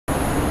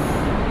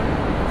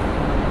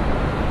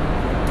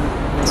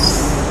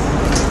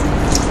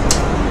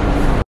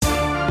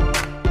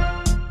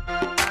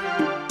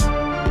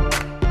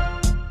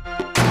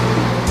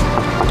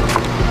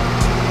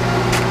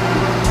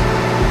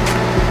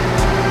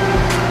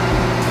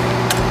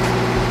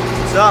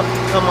What's up?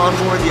 Come on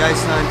board the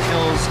Ice 9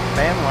 Kills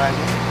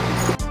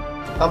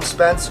bandwagon. I'm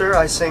Spencer.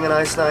 I sing in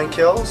Ice 9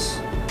 Kills.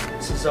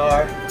 This is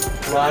our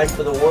ride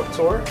for the Warped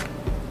Tour.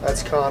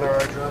 That's Connor,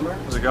 our drummer.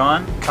 How's it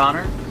going?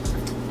 Connor?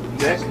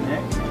 Nick.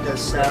 He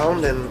does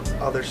sound and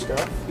other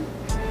stuff.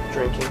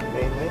 Drinking,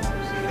 mainly.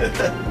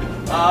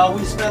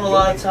 We spend a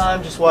lot of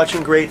time just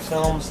watching great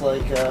films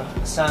like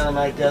Silent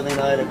Night, Deadly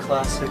Night, a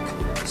classic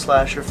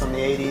slasher from the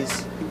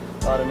 80s.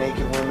 A lot of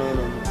naked women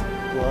and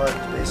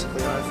blood,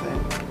 basically our thing.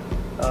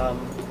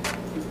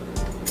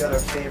 We got our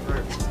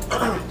favorite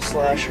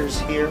slashers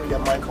here. We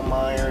got Michael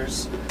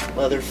Myers,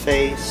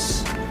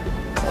 Leatherface,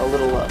 a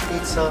little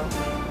pizza.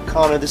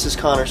 Connor, this is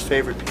Connor's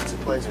favorite pizza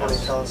place. Why don't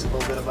you tell us a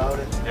little bit about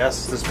it?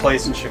 Yes, this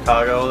place in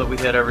Chicago that we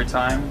hit every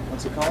time.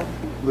 What's it called?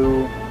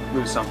 Lou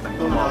something.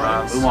 Lou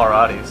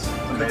Marati's.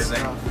 Amazing.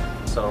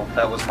 So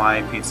that was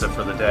my pizza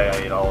for the day. I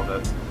ate all of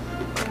it.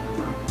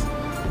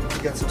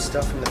 We got some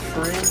stuff in the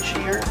fridge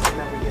here.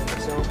 Let me get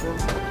this open.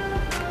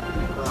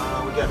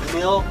 We got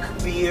milk,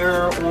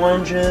 beer,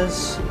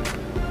 oranges.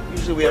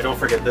 Usually we have. Don't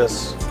forget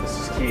this. This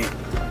is key.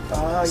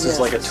 This is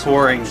like a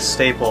touring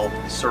staple.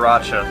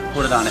 Sriracha.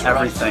 Put it on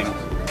everything.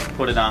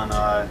 Put it on.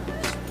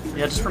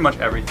 Yeah, just pretty much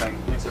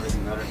everything. Makes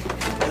everything better.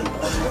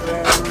 What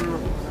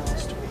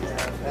else do we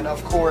have? And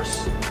of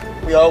course,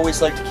 we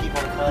always like to keep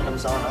our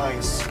condoms on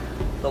ice.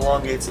 It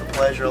elongates the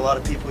pleasure. A lot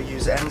of people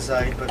use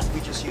Enzyte, but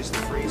we just use the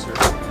freezer.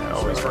 Yeah,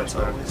 always works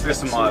better. There's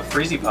some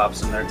Freezy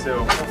Pops in there too.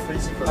 Oh,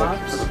 Freezy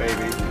Pops? For the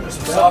baby. There's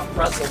some soft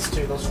pretzels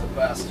too. Those are the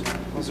best.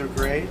 Those are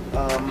great.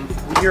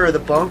 Here are the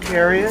bunk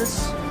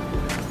areas.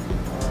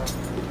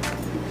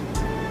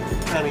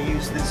 Kind of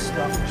use this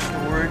stuff for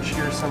storage.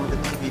 Here are some of the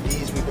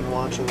DVDs we've been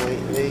watching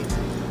lately.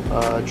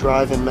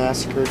 Drive-In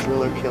Massacre,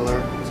 Driller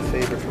Killer. It's a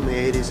favorite from the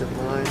 80s of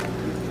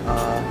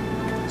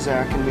mine.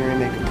 Zach and Miri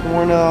Make a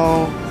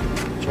Porno.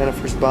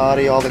 Jennifer's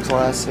Body, all the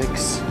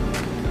classics.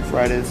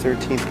 Friday the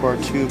 13th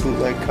Part 2,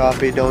 bootleg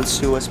copy. Don't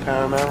sue us,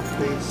 Paramount,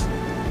 please.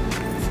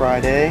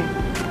 Friday,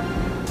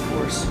 of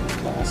course,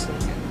 classic.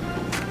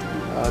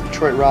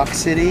 Detroit Rock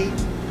City.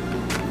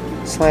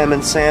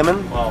 Slammin'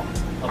 Salmon. Well,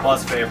 a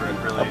bus favorite,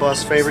 really. A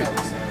bus favorite.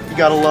 You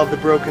gotta love the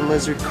Broken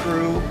Lizard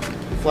Crew.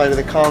 Flight of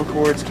the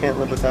Conchords, can't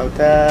live without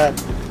that.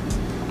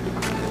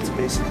 That's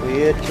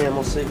basically it.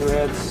 Camel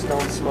cigarettes,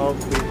 don't smoke.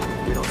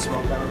 We don't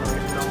smoke, I don't really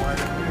know why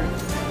they're here.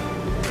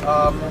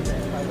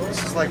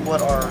 This is like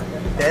what our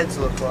beds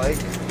look like.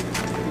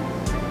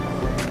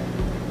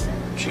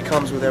 She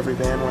comes with every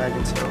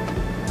bandwagon, so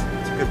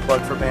it's a good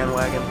plug for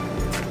bandwagon.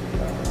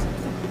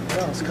 What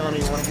else, Connie?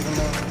 You want to give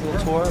them a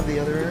little tour of the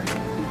other area?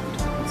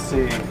 Let's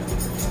see.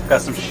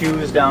 Got some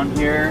shoes down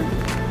here.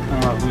 I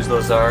don't know whose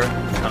those are.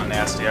 Kind of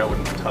nasty. I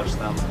wouldn't touch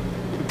them.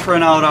 We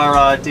print out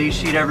our day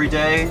sheet every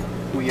day.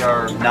 We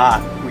are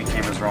not We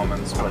Came as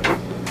Romans, but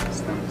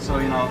so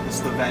you know, it's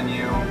the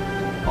venue,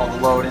 all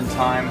the load-in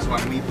times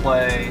when we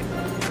play,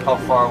 how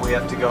far we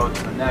have to go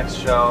to the next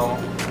show.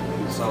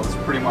 So it's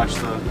pretty much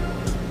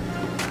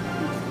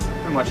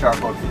our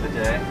book for the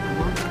day.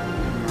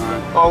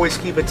 Always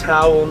keep a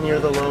towel near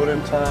the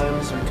load-in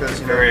times because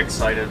very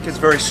excited. It's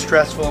very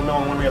stressful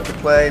knowing when we have to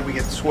play. We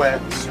get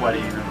sweaty,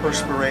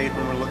 perspirate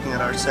when we're looking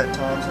at our set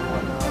times and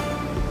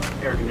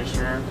whatnot. Air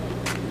conditioner,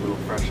 a little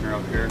freshener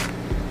up here.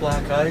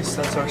 Black Ice.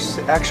 That's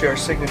actually our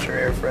signature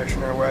air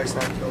freshener. We're Ice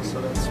 9 Kills, so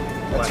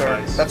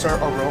that's our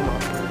aroma.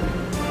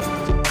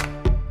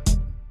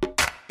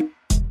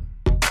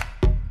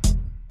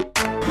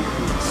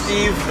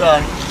 Steve,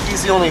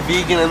 he's the only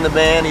vegan in the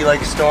band. He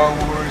likes Star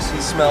Wars.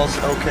 He smells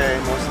okay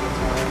most of the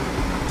time.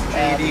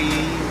 JD,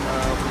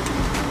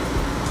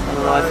 I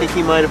don't know. I think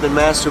he might have been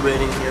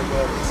masturbating here,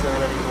 but it's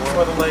not anymore.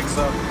 Put the legs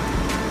up.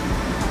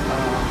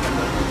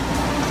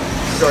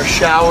 This is our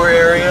shower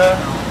area.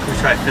 We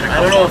try to fit a couple. I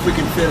don't know if we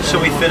can fit. Should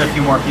we fit a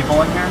few more people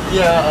in here?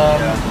 Yeah.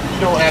 You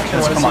don't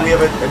actually want to see. We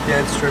have a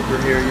dead stripper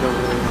here. You don't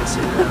really want to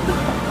see that.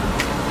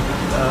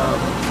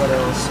 What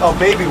else? Oh,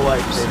 baby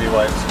wipes. Baby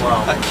wipes.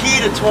 Wow. A key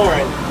to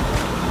touring.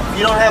 If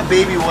you don't have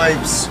baby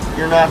wipes,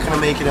 you're not going to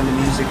make it in the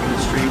music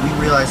industry. We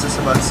realized this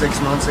about 6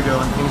 months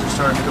ago, and things are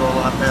starting to go a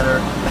lot better.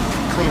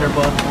 Cleaner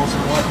buttholes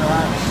and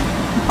whatnot.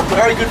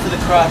 Very good for the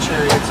crotch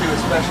area too,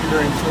 especially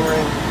during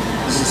touring.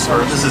 This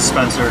is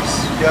Spencer's.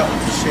 Yep,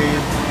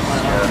 shave.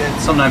 Yeah.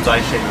 Sometimes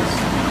I shave his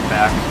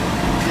back.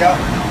 Yeah,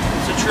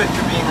 it's a trick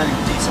to being a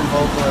decent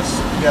vocalist.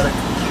 You gotta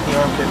keep the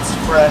armpits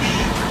fresh,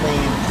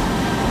 clean.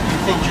 You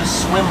think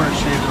just swimmers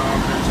shave their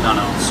armpits?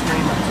 No.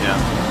 Screamers. Yeah.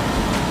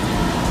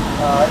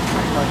 That's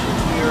pretty much it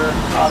here.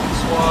 Cotton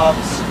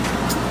swabs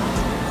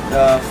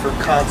for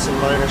constant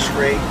minor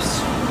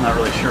scrapes. I'm not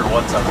really sure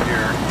what's up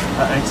here.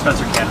 I think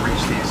Spencer can't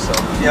reach these, so.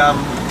 Yeah,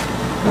 I'm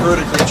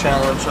vertically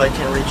challenged, so I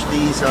can't reach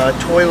these.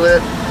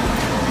 Toilet.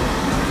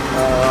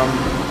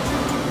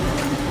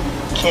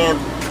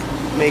 Can't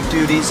make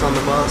duties on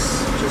the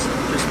bus, just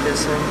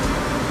pissing.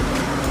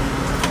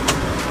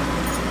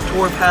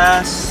 Tour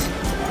pass.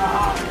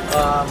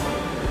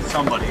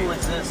 Somebody. Who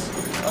is this?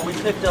 We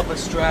picked up a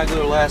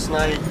straggler last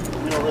night.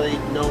 We don't really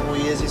know who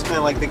he is. He's kind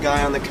of like the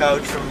guy on the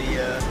couch from the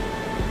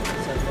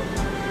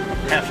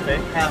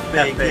Half-Baked.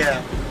 Half-Baked,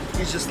 yeah.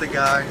 He's just the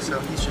guy, so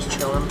he's just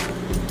chilling.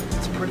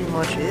 That's pretty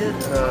much it.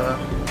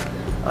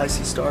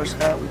 Icy Stars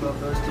hat, we love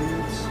those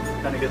dudes.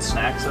 Kind of good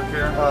snacks up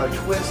here.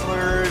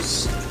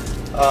 Twizzlers.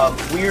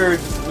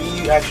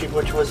 We actually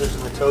put Twizzlers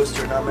in the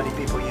toaster. Not many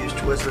people use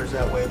Twizzlers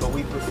that way, but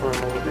we prefer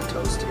them a little bit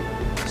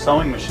toasty.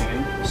 Sewing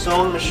machine.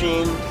 Sewing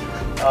machine.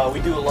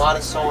 We do a lot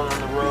of sewing on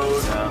the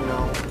road. Yeah. You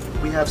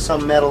know, we have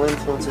some metal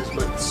influences,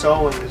 but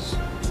sewing is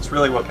It's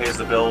really what pays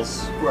the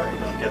bills. right.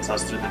 Gets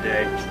us through the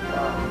day.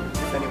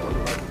 If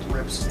anyone like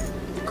rips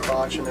the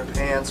crotch in their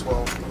pants,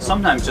 well. You know.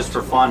 Sometimes just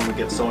for fun, we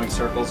get sewing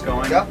circles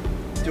going. Yep.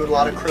 Do a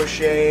lot of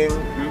crocheting.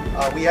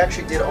 Mhm. We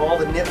actually did all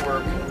the knit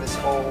work in this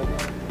whole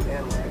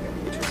bandwagon,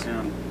 which is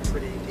Yeah.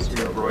 pretty Some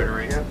detailed.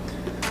 embroidery. Yeah.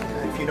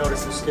 And if you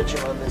notice the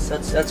stitching on this,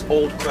 that's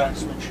old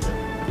craftsmanship.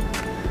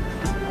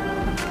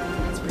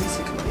 That's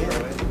basically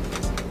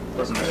it.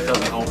 Doesn't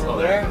hold. Oh,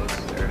 there it goes.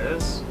 There it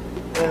is.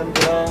 And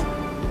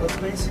that's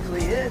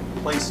basically it.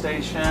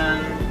 PlayStation.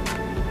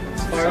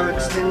 Fire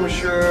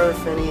extinguisher.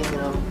 If any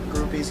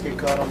groupies get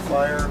caught on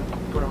fire,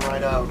 put them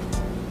right out.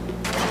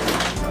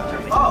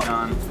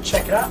 On.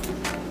 Check it out.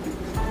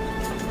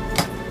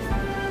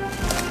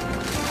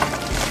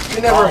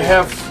 You never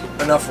have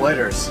enough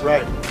lighters.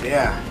 Right.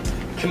 Yeah.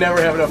 Can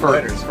never have enough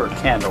lighters. For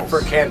candles.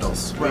 For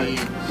candles. Right.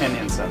 And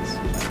incense.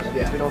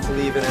 Yeah. We don't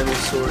believe in any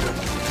sort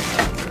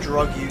of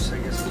drug use, I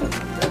guess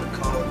they would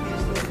call it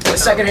these days. The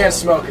secondhand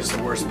smoke is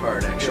the worst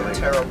part, They're actually.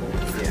 terrible.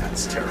 Yeah,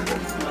 it's terrible.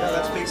 Yeah,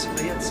 that's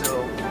basically it.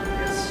 So I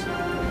guess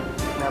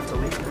we have to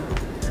leave now.